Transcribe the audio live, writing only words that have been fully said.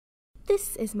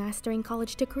This is Mastering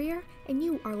College to Career, and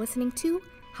you are listening to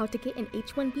How to Get an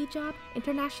H-1B Job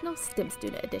International STEM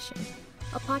Student Edition,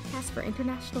 a podcast for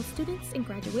international students and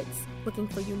graduates looking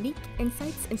for unique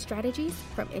insights and strategies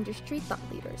from industry thought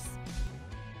leaders.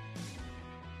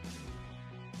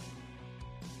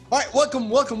 All right,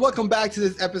 welcome back to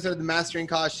this episode of the Mastering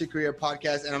College to Career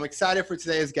podcast. And I'm excited for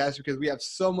today's guest because we have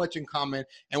so much in common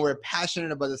and we're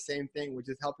passionate about the same thing, which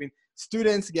is helping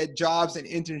students get jobs and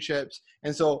internships.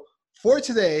 And so for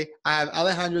today, I have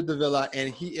Alejandro Davila,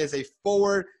 and he is a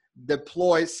forward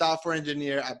deployed software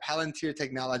engineer at Palantir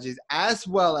Technologies, as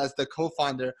well as the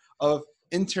co-founder of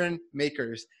Intern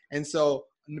Makers. And so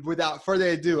without further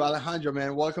ado, Alejandro,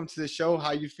 man, welcome to the show. How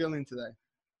are you feeling today?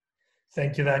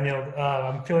 Thank you, Daniel.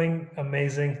 I'm feeling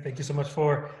amazing. Thank you so much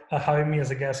for having me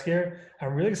as a guest here.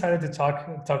 I'm really excited to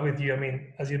talk with you. I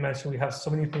mean, as you mentioned, we have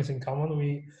so many things in common.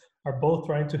 We are both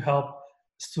trying to help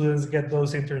students get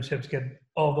those internships, get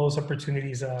all those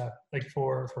opportunities, like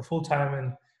for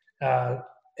full-time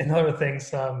and other things.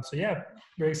 So yeah,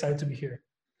 very excited to be here.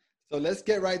 So let's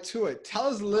get right to it. Tell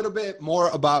us a little bit more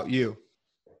about you.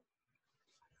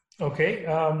 Okay.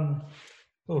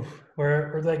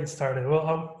 Where did I get started?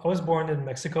 Well, I was born in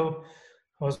Mexico.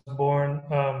 I was born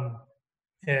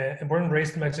and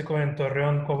raised in Mexico in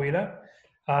Torreón, Coahuila.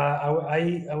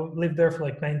 I lived there for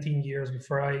like 19 years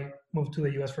before I moved to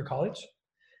the U.S. for college.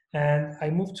 And I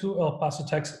moved to El Paso,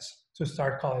 Texas to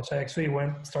start college. I actually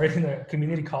started in a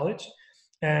community college.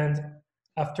 And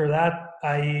after that,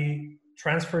 I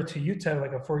transferred to UTEP,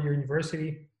 like a 4-year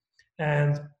university.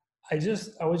 And I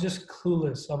was just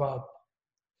clueless about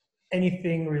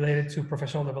anything related to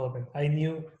professional development. I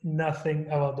knew nothing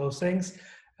about those things.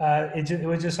 It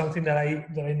was just something that I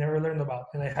never learned about,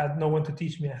 and I had no one to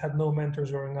teach me. I had no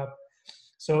mentors growing up,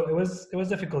 so it was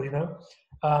difficult,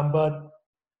 But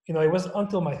it was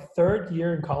until my third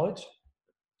year in college.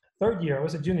 Third year, I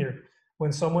was a junior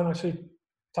when someone actually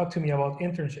talked to me about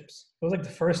internships. It was like the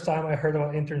first time I heard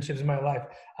about internships in my life.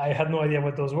 I had no idea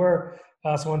what those were.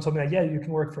 Someone told me, yeah, you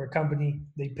can work for a company.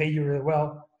 They pay you really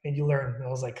well, and you learn. And I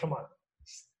was like, come on,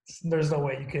 there's no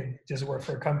way you can just work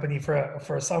for a company for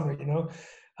a summer,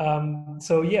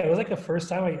 So yeah, it was like the first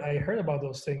time I heard about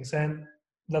those things. And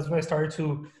that's when I started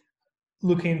to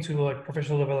look into like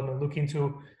professional development, look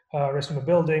into resume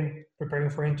building, preparing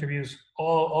for interviews,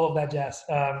 all of that jazz,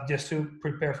 just to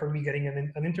prepare for me getting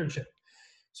an internship.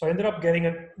 So I ended up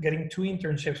getting 2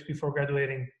 internships before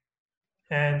graduating.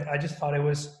 And I just thought it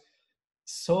was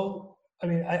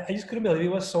I just couldn't believe it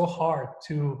was so hard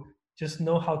to just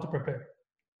know how to prepare.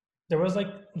 There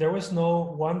was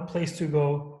no one place to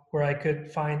go where I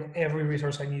could find every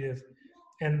resource I needed.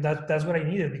 And that's what I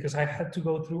needed, because I had to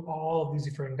go through all of these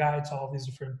different guides, all of these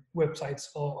different websites,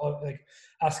 all like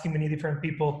asking many different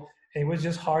people. And it was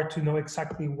just hard to know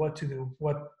exactly what to do,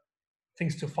 what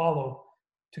things to follow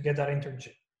to get that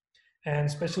internship. And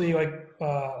especially I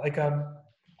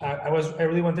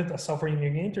really wanted a software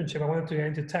engineering internship. I wanted to get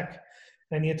into tech.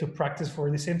 I needed to practice for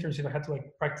this internship. I had to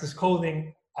practice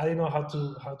coding. I didn't know how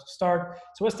to start.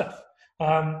 So it was tough.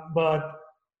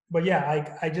 But yeah,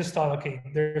 I just thought, okay,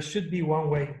 there should be one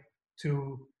way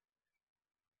to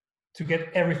get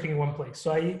everything in one place.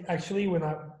 So I actually, when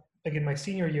in my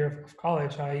senior year of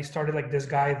college, I started this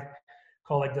guide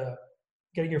called the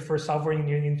Getting Your First Software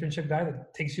Engineering Internship Guide.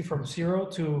 That takes you from zero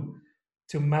to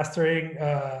mastering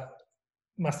a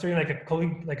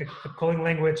coding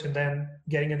language and then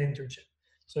getting an internship.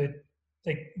 So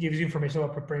it gives you information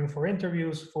about preparing for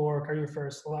interviews, for career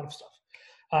fairs, a lot of stuff.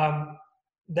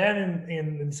 Then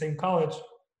in the same college,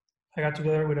 I got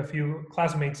together with a few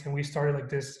classmates and we started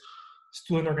this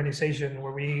student organization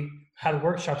where we had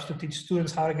workshops to teach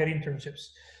students how to get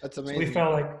internships. That's amazing. So we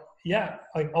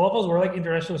felt all of us were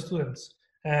international students,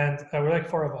 and we're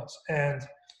 4 of us, and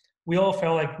we all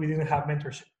felt like we didn't have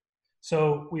mentorship.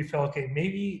 So we felt, okay,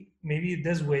 maybe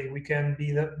this way we can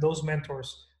be those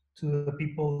mentors to the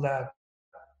people that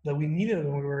we needed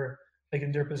when we were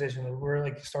in their position, when we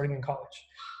were starting in college.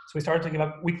 So we started to give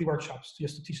up weekly workshops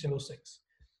just to teach them those things.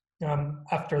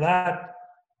 After that,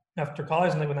 after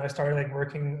college, and when I started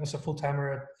working as a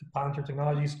full-timer at Palantir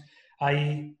Technologies,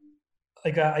 I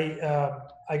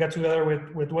got together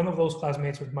with one of those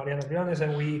classmates, with Mariana Briones,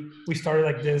 and we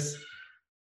started this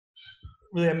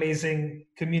really amazing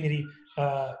community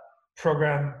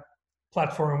program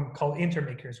platform called Intern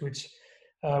Makers, which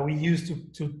we use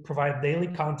to provide daily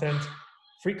content,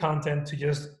 free content, to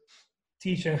just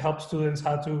teach and help students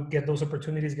how to get those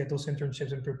opportunities, get those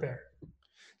internships, and prepare.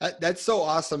 That's so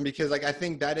awesome, because I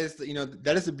think that is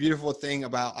a beautiful thing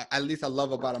about, at least I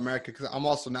love about America, because I'm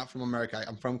also not from America.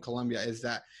 I'm from Colombia. Is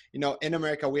that, in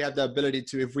America, we have the ability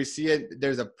to, if we see it,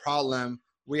 there's a problem,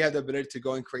 we have the ability to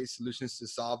go and create solutions to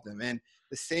solve them. And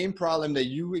the same problem that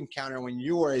you encounter when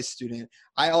you were a student,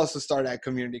 I also started at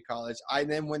community college. I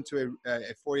then went to a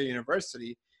four-year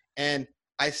university, and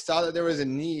I saw that there was a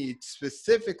need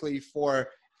specifically for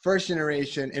first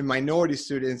generation and minority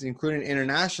students, including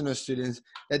international students,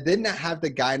 that did not have the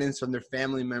guidance from their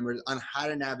family members on how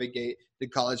to navigate the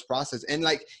college process. And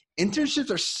like internships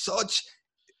are such,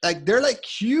 like they're like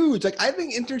huge. Like I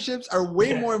think internships are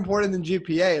way more important than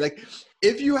GPA. Like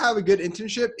if you have a good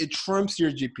internship, it trumps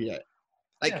your GPA.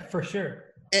 Like yeah, for sure.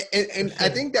 And for sure. I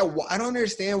think that I don't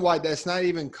understand why that's not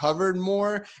even covered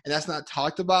more and that's not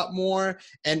talked about more.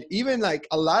 And even like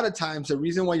a lot of times the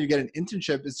reason why you get an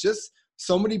internship is just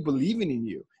somebody believing in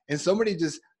you and somebody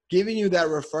just giving you that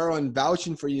referral and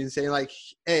vouching for you and saying like,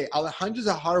 hey, Alejandro's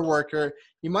a hard worker.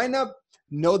 He might not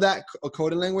know that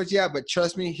coding language yet, but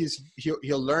trust me,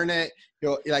 he'll learn it.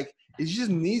 He'll like, you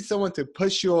just need someone to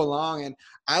push you along. And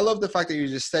I love the fact that you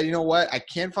just said, you know what, I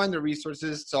can't find the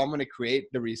resources, so I'm going to create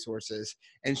the resources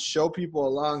and show people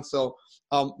along. So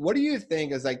what do you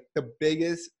think is like the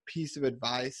biggest piece of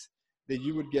advice that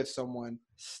you would give someone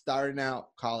starting out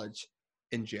college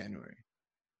in January?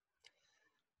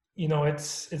 You know,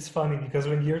 it's funny because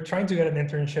when you're trying to get an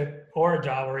internship or a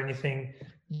job or anything,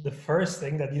 the first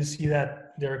thing that you see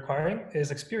that they're requiring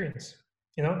is experience,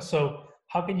 you know? So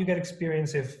how can you get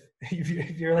experience if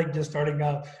you're like just starting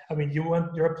out? I mean,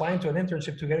 you're applying to an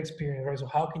internship to get experience, right? So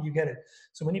how can you get it?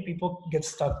 So many people get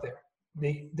stuck there.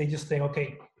 They just think,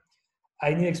 okay,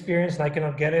 I need experience and I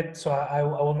cannot get it, so I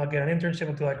will not get an internship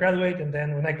until I graduate. And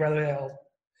then when I graduate,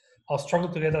 I'll struggle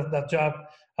to get that job.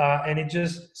 And it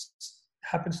just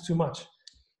happens too much.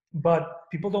 But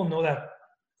people don't know that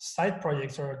side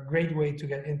projects are a great way to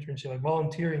get internship. Like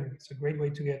volunteering, it's a great way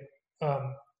to get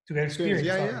experience.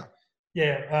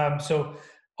 So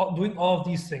doing all of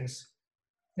these things,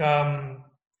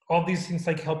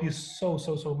 like help you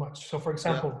so much. So for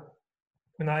example,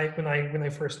 when I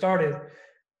first started,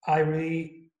 I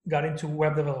really got into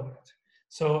web development.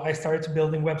 So I started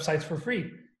building websites for free.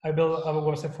 I built a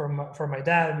website for my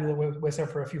dad. I built a website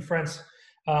for a few friends.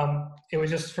 It was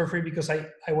just for free because I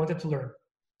wanted to learn.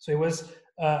 So it was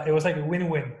like a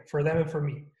win-win for them and for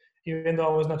me. Even though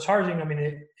I was not charging, I mean,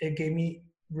 it gave me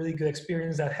really good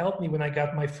experience that helped me when I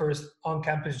got my first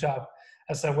on-campus job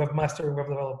as a webmaster and web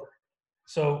developer.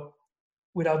 So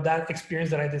without that experience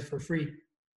that I did for free,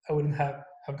 I wouldn't have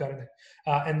gotten it.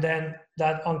 And then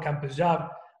that on-campus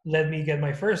job led me get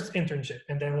my first internship.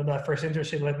 And then that first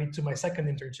internship led me to my second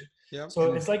internship. Yeah.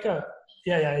 So it's like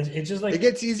it's just like, it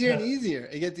gets easier and easier.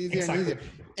 It gets easier and easier.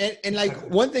 And like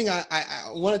one thing I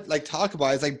want to like talk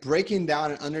about is like breaking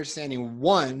down and understanding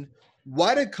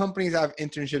why do companies have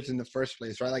internships in the first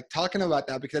place, right? Like talking about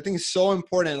that, because I think it's so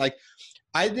important. Like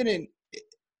when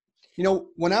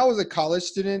I was a college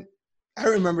student, I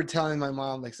remember telling my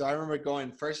mom, like, so I remember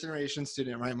going first generation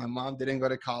student, right? My mom didn't go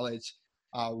to college.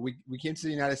 We came to the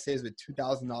United States with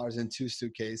 $2,000 in 2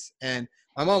 suitcases. And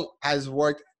my mom has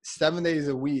worked 7 days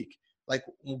a week, like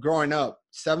growing up,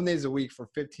 7 days a week for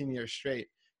 15 years straight.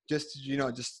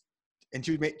 And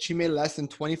she made less than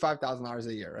 $25,000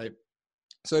 a year, right?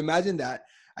 So imagine that.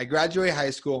 I graduate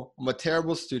high school. I'm a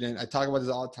terrible student. I talk about this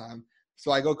all the time.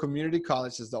 So I go community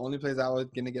college. It's the only place I was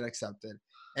going to get accepted.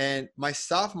 And my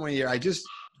sophomore year, I just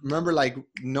remember like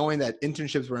knowing that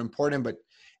internships were important,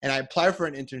 and I applied for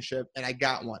an internship and I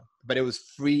got one, but it was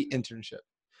free internship.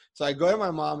 So I go to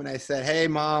my mom and I said, hey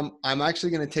mom, I'm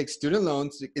actually going to take student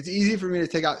loans. It's easy for me to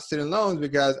take out student loans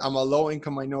because I'm a low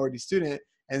income minority student.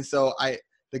 And so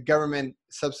the government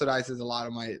subsidizes a lot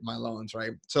of my loans,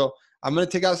 right? So I'm going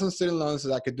to take out some student loans so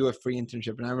that I could do a free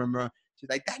internship. And I remember she's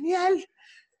like, Daniel,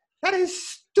 that is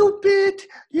stupid.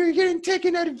 You're getting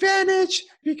taken advantage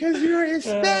because you're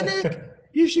Hispanic.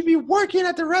 You should be working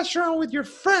at the restaurant with your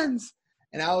friends.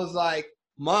 And I was like,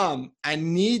 Mom, I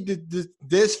need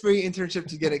this free internship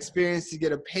to get experience, to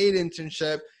get a paid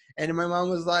internship. And my mom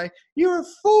was like, you're a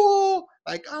fool.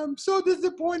 Like, I'm so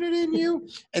disappointed in you.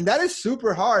 And that is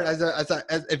super hard. As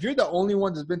if you're the only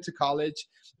one that's been to college,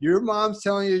 your mom's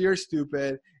telling you you're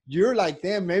stupid. You're like,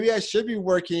 damn, maybe I should be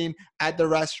working at the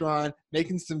restaurant,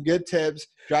 making some good tips,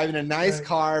 driving a nice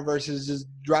car versus just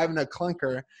driving a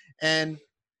clunker. And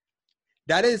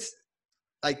that is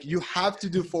like, you have to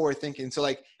do forward thinking. So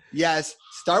like, yes,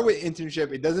 start with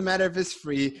internship. It doesn't matter if it's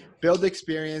free, build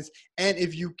experience. And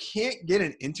if you can't get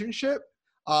an internship,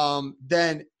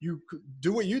 then you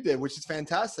do what you did, which is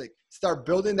fantastic. Start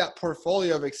building that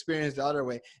portfolio of experience the other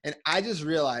way. And I just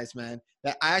realized, man,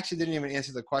 that I actually didn't even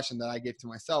answer the question that I gave to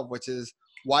myself, which is,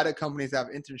 why do companies have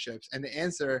internships? And the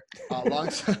answer,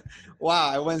 wow,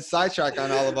 I went sidetrack on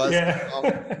all of us. Yeah,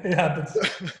 it happens.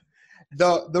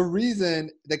 The reason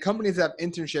the companies have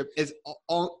internship is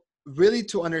really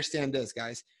to understand this,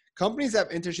 guys. Companies have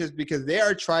internships because they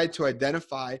are trying to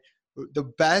identify the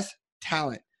best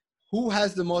talent who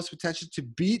has the most potential to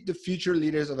be the future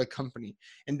leaders of a company.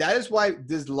 And that is why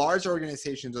these large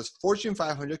organizations, those Fortune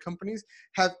 500 companies,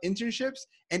 have internships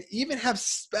and even have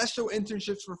special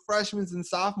internships for freshmen and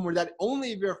sophomores that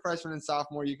only if you're a freshman and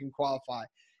sophomore you can qualify.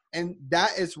 And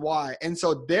that is why. And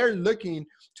so they're looking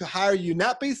to hire you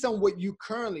not based on what you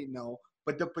currently know,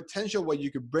 but the potential what you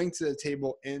could bring to the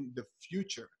table in the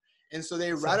future. And so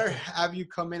they rather have you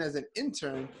come in as an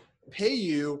intern, pay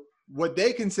you what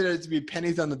they consider to be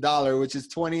pennies on the dollar, which is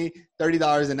 $20,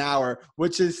 $30 an hour,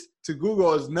 which is to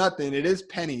Google is nothing. It is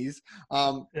pennies.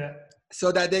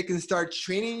 So that they can start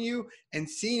training you and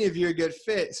seeing if you're a good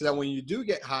fit so that when you do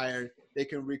get hired, they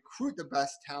can recruit the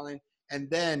best talent. And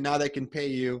then now they can pay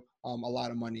you a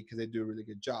lot of money because they do a really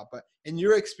good job. But in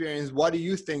your experience, what do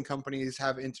you think companies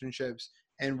have internships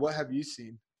and what have you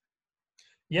seen?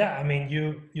 Yeah, I mean,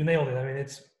 you nailed it. I mean,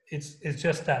 it's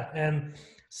just that. And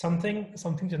something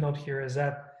to note here is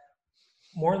that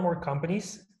more and more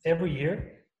companies every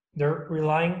year, they're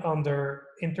relying on their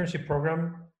internship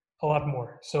program a lot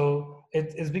more. So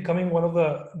it is becoming one of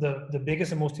the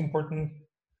biggest and most important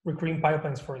recruiting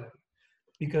pipelines for them.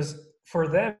 Because for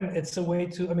them, it's a way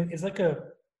to, I mean, it's like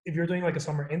if you're doing like a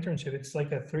summer internship, it's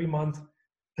like a 3-month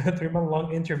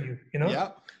long interview, you know? Yeah.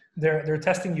 They're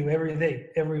testing you every day,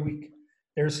 every week.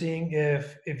 They're seeing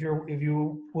if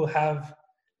you have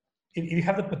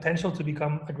the potential to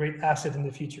become a great asset in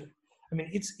the future. I mean,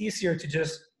 it's easier to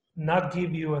just not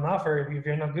give you an offer if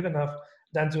you're not good enough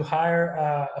than to hire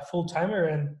a full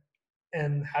timer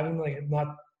and having like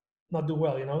not do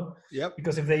well, you know? Yep.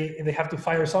 Because if they have to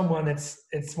fire someone,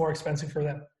 it's more expensive for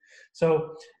them.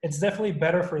 So it's definitely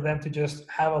better for them to just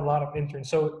have a lot of interns.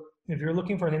 So if you're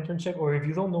looking for an internship, or if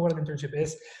you don't know what an internship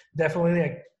is, definitely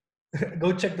like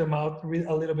go check them out, read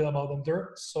a little bit about them.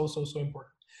 They're so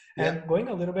important. And going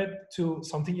a little bit to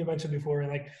something you mentioned before,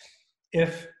 like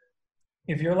if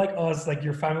you're like us, like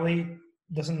your family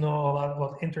doesn't know a lot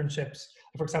about internships.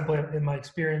 For example, in my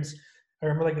experience, I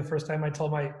remember like the first time I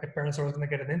told my parents I was going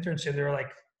to get an internship, they were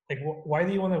like, why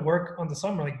do you want to work on the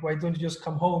summer? Like, why don't you just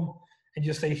come home and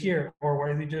just stay here? Or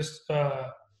why do you just,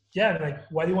 like,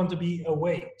 why do you want to be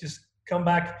away? Just come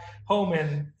back home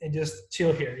and just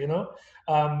chill here, you know?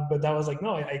 But that was like,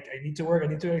 no, I need to work. I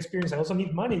need to experience. I also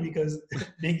need money because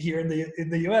being here in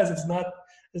the US, it's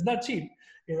not cheap,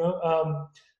 you know?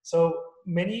 So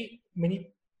many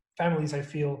families, I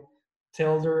feel,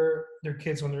 tell their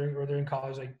kids when they're in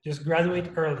college, like, just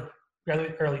graduate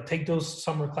early, take those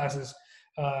summer classes,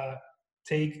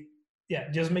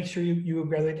 just make sure you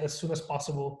graduate as soon as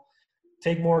possible,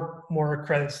 take more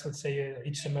credits, let's say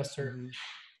each semester. Mm-hmm.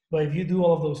 But if you do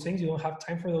all of those things, you don't have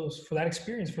time for that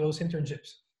experience, for those internships.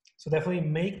 So definitely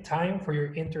make time for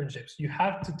your internships. You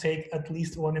have to take at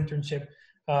least one internship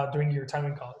during your time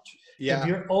in college. Yeah. If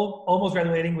you're almost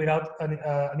graduating without an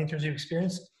internship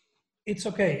experience, it's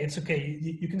okay. It's okay.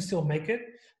 You can still make it.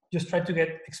 Just try to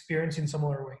get experience in some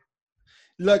other way.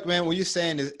 Look, man, what you're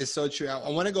saying is so true. I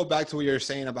want to go back to what you're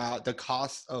saying about the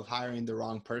cost of hiring the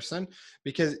wrong person,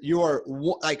 because you are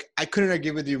like, I couldn't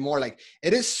agree with you more. Like,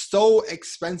 it is so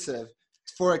expensive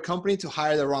for a company to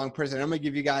hire the wrong person. I'm going to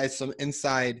give you guys some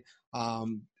insight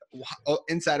on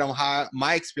how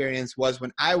my experience was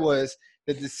when I was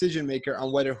the decision maker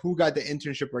on who got the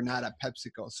internship or not at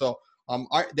PepsiCo. So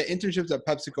the internships at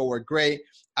PepsiCo were great.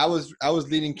 I was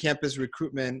leading campus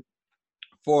recruitment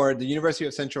for the University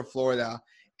of Central Florida,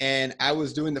 and I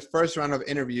was doing the first round of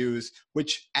interviews,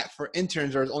 which for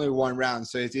interns there's only one round,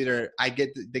 so it's either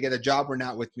they get a job or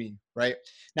not with me, right?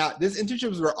 Now, these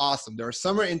internships were awesome. There were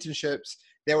summer internships.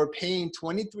 They were paying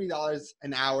 $23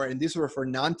 an hour, and these were for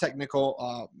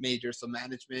non-technical majors, so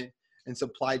management and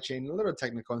supply chain, a little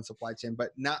technical in supply chain, but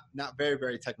not very,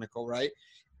 very technical, right?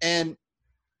 And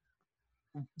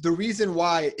the reason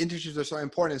why internships are so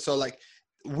important, so like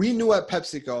we knew at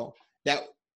PepsiCo that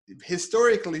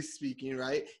historically speaking,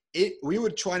 right, we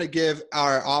would try to give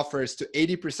our offers to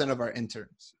 80% of our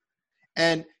interns.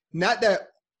 And not that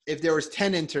if there was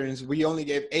 10 interns, we only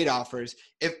gave 8 offers.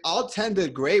 If all 10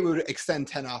 did great, we would extend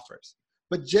 10 offers.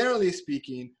 But generally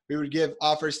speaking, we would give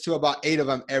offers to about 8 of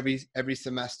them every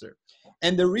semester.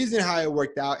 And the reason how it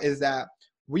worked out is that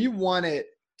we wanted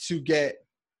to get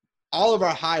all of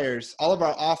our hires, all of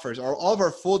our offers, or all of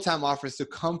our full-time offers to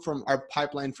come from our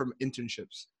pipeline from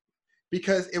internships,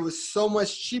 because it was so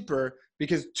much cheaper.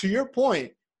 Because to your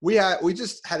point, we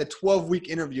just had a 12-week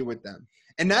interview with them.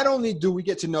 And not only do we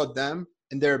get to know them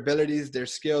and their abilities, their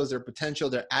skills, their potential,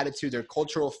 their attitude, their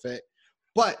cultural fit,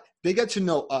 but they get to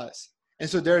know us. And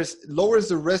so there's lowers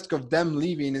the risk of them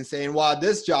leaving and saying, wow,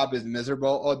 this job is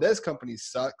miserable. Oh, this company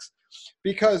sucks.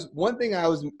 Because one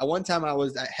time I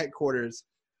was at headquarters,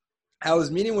 I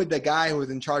was meeting with the guy who was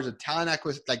in charge of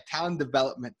talent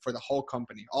development for the whole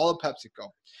company, all of PepsiCo.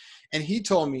 And he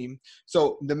told me,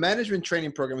 so the management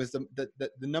training program is the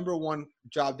number one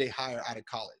job they hire out of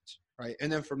college, right?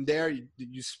 And then from there,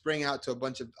 you spring out to a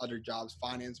bunch of other jobs,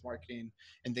 finance, marketing,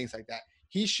 and things like that.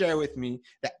 He shared with me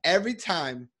that every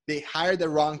time they hired the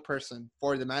wrong person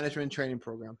for the management training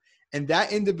program, and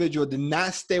that individual did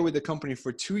not stay with the company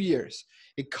for 2 years,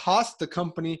 it cost the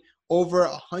company over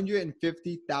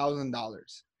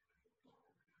 $150,000.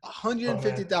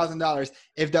 $150,000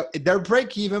 if their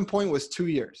break-even point was 2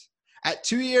 years. At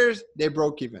 2 years, they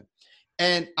broke even.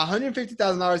 And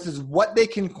 $150,000 is what they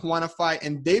can quantify,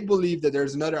 and they believe that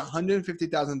there's another $150,000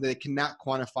 that they cannot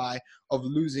quantify of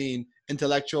losing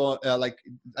intellectual,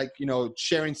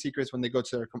 sharing secrets when they go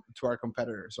to our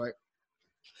competitors, right?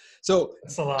 So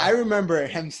I remember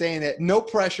him saying that no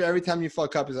pressure every time you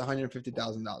fuck up is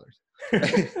 $150,000.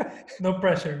 No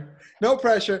pressure. No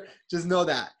pressure. Just know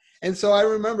that. And so I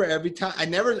remember every time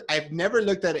I've never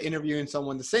looked at interviewing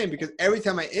someone the same, because every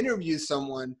time I interviewed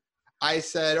someone, I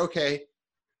said, okay,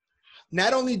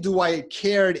 not only do I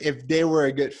cared if they were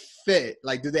a good fit,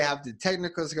 like, do they have the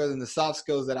technical skills and the soft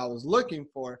skills that I was looking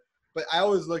for, but I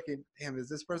was looking, damn, is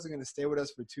this person going to stay with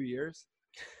us for 2 years?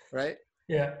 Right.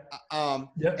 Yeah.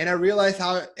 Yep. And I realized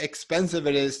how expensive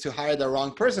it is to hire the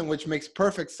wrong person, which makes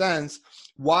perfect sense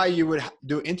why you would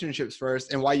do internships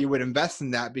first and why you would invest in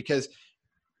that, because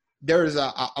there is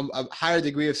a higher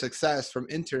degree of success from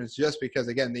interns just because,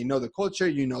 again, they know the culture,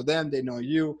 you know them, they know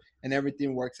you, and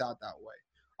everything works out that way.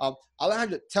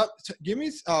 Alejandro, tell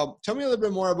me a little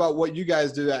bit more about what you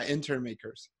guys do at Intern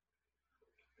Makers.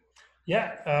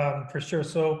 Yeah, for sure.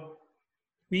 So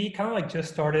we kind of like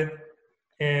just started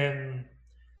and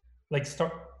we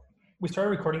started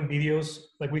recording videos,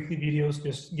 like weekly videos,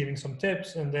 just giving some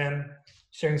tips and then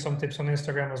sharing some tips on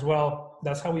Instagram as well.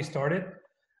 That's how we started.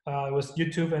 It was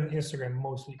YouTube and Instagram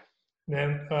mostly.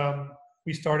 Then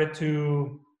we started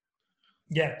to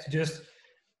just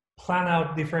plan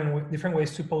out different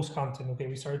ways to post content. Okay,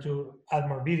 we started to add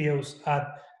more videos, add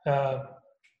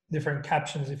different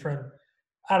captions,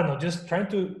 just trying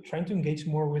to engage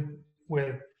more with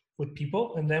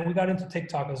people. And then we got into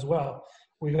TikTok as well.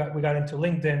 We got into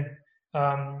LinkedIn.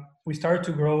 We started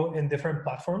to grow in different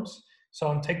platforms. So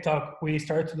on TikTok, we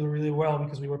started to do really well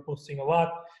because we were posting a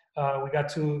lot. We got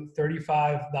to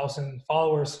 35,000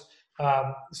 followers.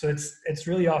 So it's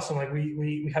really awesome. Like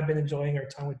we have been enjoying our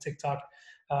time with TikTok.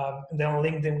 And then on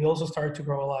LinkedIn, we also started to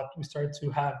grow a lot. We started to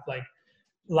have like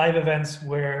live events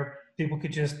where people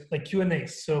could just like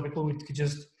Q&As. So people could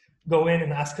just go in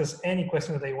and ask us any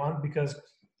question that they want, because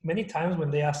many times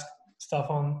when they ask stuff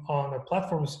on our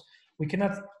platforms, we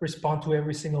cannot respond to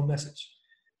every single message.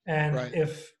 And right.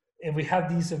 if we have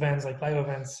these events, like live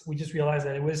events, we just realized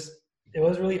that it was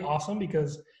really awesome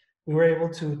because we were able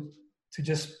to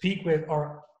just speak with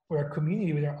our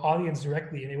community, with our audience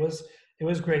directly. And it was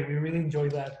great. We really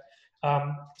enjoyed that.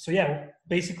 So yeah,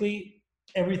 basically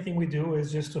everything we do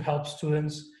is just to help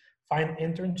students find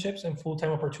internships and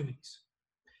full-time opportunities.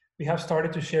 We have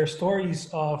started to share stories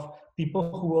of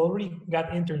people who already got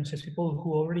internships, people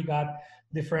who already got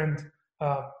different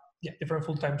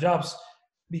full-time jobs,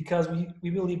 because we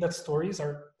believe that stories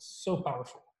are so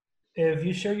powerful. If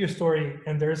you share your story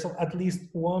and there's at least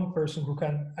one person who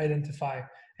can identify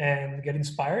and get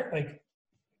inspired, like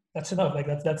that's enough. Like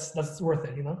that's worth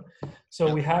it, you know?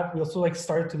 So we also like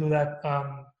started to do that.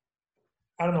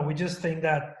 I don't know. We just think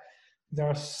that there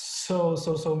are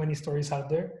so many stories out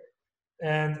there.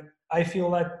 And I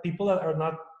feel that people that are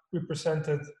not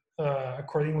represented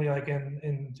accordingly, like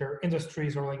in their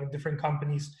industries or like in different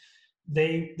companies,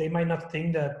 they might not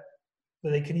think that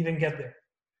they can even get there.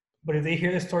 But if they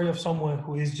hear the story of someone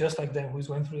who is just like them, who's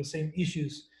going through the same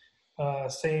issues,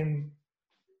 same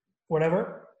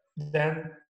whatever,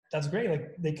 then that's great.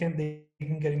 Like they can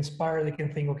get inspired. They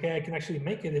can think, okay, I can actually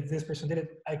make it. If this person did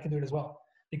it, I can do it as well.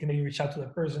 They can maybe reach out to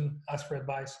that person, ask for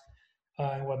advice,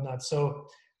 and whatnot. So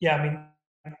yeah, I mean,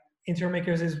 Intern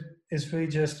Makers is really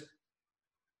just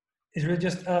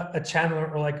a channel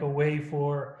or like a way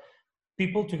for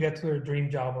people to get to their dream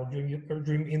job or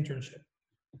dream internship.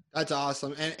 That's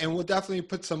awesome. And we'll definitely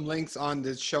put some links on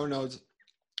the show notes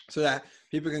so that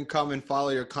people can come and follow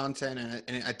your content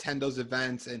and attend those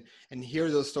events and hear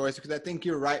those stories, because I think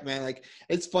you're right, man. Like,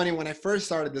 it's funny, when I first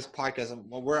started this podcast,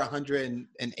 we're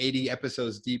 180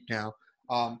 episodes deep now.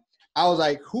 I was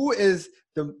like, who is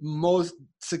the most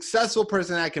successful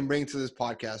person I can bring to this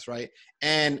podcast, right?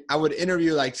 And I would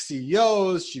interview like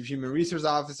CEOs, chief human resource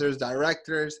officers,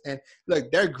 directors, and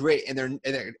look, they're great, and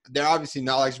they're obviously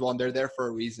knowledgeable, and they're there for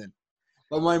a reason.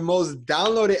 But my most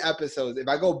downloaded episodes, if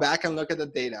I go back and look at the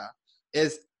data,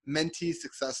 is mentee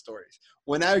success stories.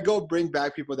 When I go bring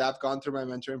back people that have gone through my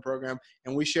mentoring program,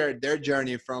 and we share their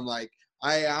journey from like,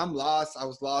 I'm lost, I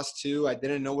was lost too, I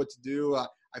didn't know what to do,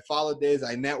 I followed this,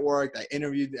 I networked, I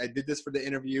interviewed, I did this for the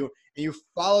interview, and you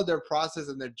follow their process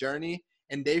and their journey,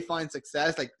 and they find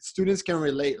success. Like, students can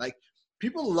relate. Like,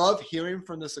 people love hearing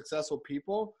from the successful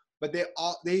people, but they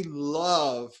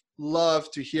love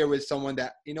to hear with someone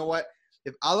that, you know what,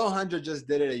 if Alejandro just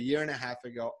did it a year and a half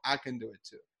ago, I can do it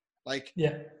too. Like,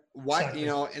 yeah, what, exactly. You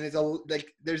know, and it's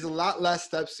there's a lot less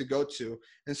steps to go to.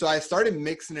 And so I started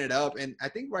mixing it up. And I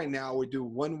think right now we do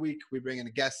 1 week, we bring in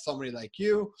a guest, somebody like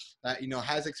you that, you know,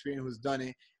 has experience, who's done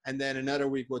it. And then another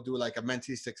week we'll do like a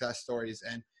mentee success stories.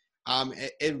 And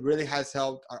it really has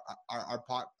helped our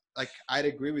pod. Like, I'd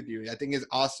agree with you. I think it's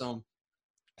awesome,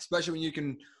 especially when you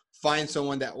can find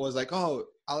someone that was like, oh,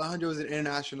 Alejandro was an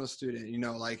international student, you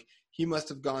know, like he must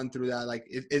have gone through that. Like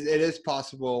it is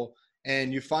possible.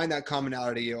 And you find that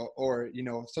commonality or, you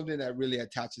know, something that really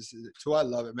attaches to. I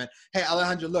love it, man. Hey,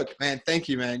 Alejandro, look, man, thank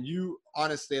you, man. You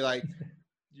honestly, like,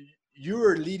 you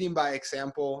are leading by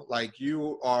example. Like,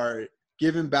 you are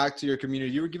giving back to your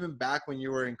community. You were giving back when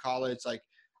you were in college. Like,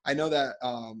 I know that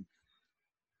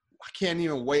I can't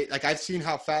even wait. Like, I've seen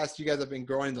how fast you guys have been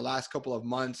growing the last couple of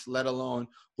months, let alone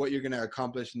what you're going to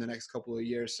accomplish in the next couple of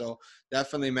years. So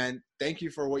definitely, man, thank you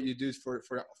for what you do for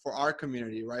our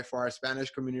community, right? For our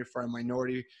Spanish community, for our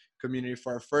minority community,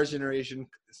 for our first generation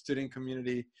student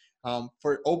community,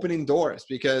 for opening doors,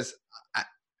 because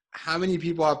how many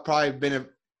people have probably been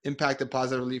impacted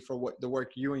positively for the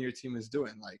work you and your team is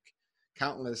doing? Like,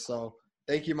 countless. So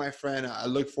thank you, my friend. I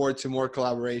look forward to more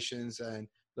collaborations and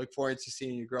look forward to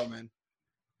seeing you grow, man.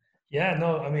 Yeah,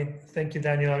 no, I mean, thank you,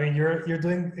 Daniel. I mean, you're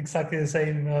doing exactly the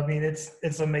same. I mean,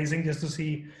 it's amazing just to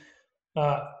see,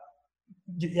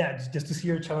 just to see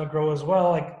your channel grow as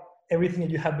well. Like, everything that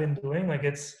you have been doing, like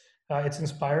it's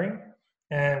inspiring,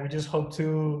 and we just hope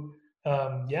to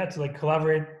like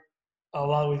collaborate a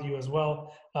lot with you as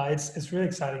well. It's really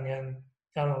exciting, and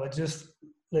I don't know, let's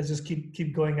just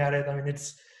keep going at it. I mean,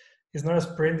 it's not a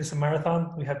sprint, it's a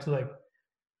marathon. We have to like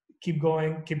keep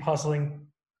going, keep hustling,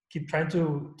 keep trying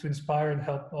to inspire and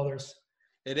help others.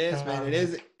 It is, man.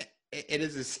 It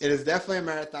is definitely a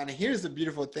marathon. And here's the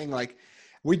beautiful thing. Like,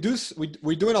 we're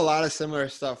doing a lot of similar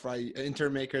stuff, right?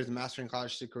 Intern makers, mastering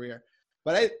college to career.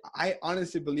 But I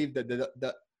honestly believe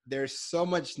that there's so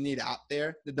much need out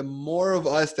there that the more of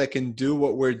us that can do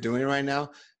what we're doing right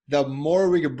now, the more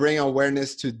we could bring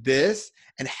awareness to this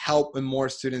and help more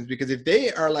students. Because if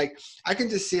they are like, I can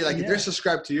just see, like, if they're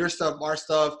subscribed to your stuff, our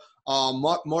stuff,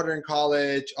 Modern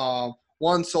College,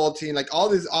 One Saltine, like all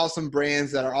these awesome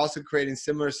brands that are also creating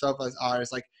similar stuff as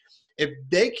ours. Like, if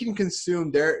they can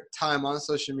consume their time on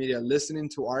social media listening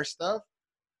to our stuff,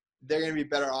 they're going to be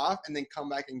better off and then come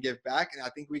back and give back. And I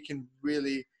think we can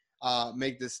really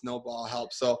make this snowball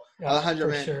help. So Alejandro,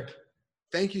 man, sure.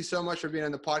 Thank you so much for being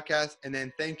on the podcast. And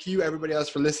then thank you everybody else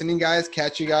for listening, guys.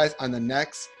 Catch you guys on the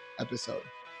next episode.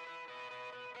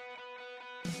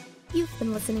 You've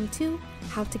been listening to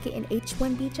How to Get an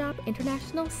H-1B Job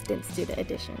International STEM Student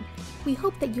Edition. We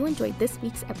hope that you enjoyed this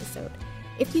week's episode.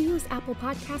 If you use Apple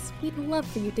Podcasts, we'd love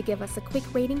for you to give us a quick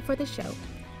rating for the show.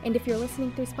 And if you're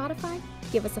listening through Spotify,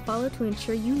 give us a follow to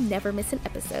ensure you never miss an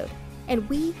episode. And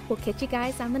we will catch you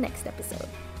guys on the next episode.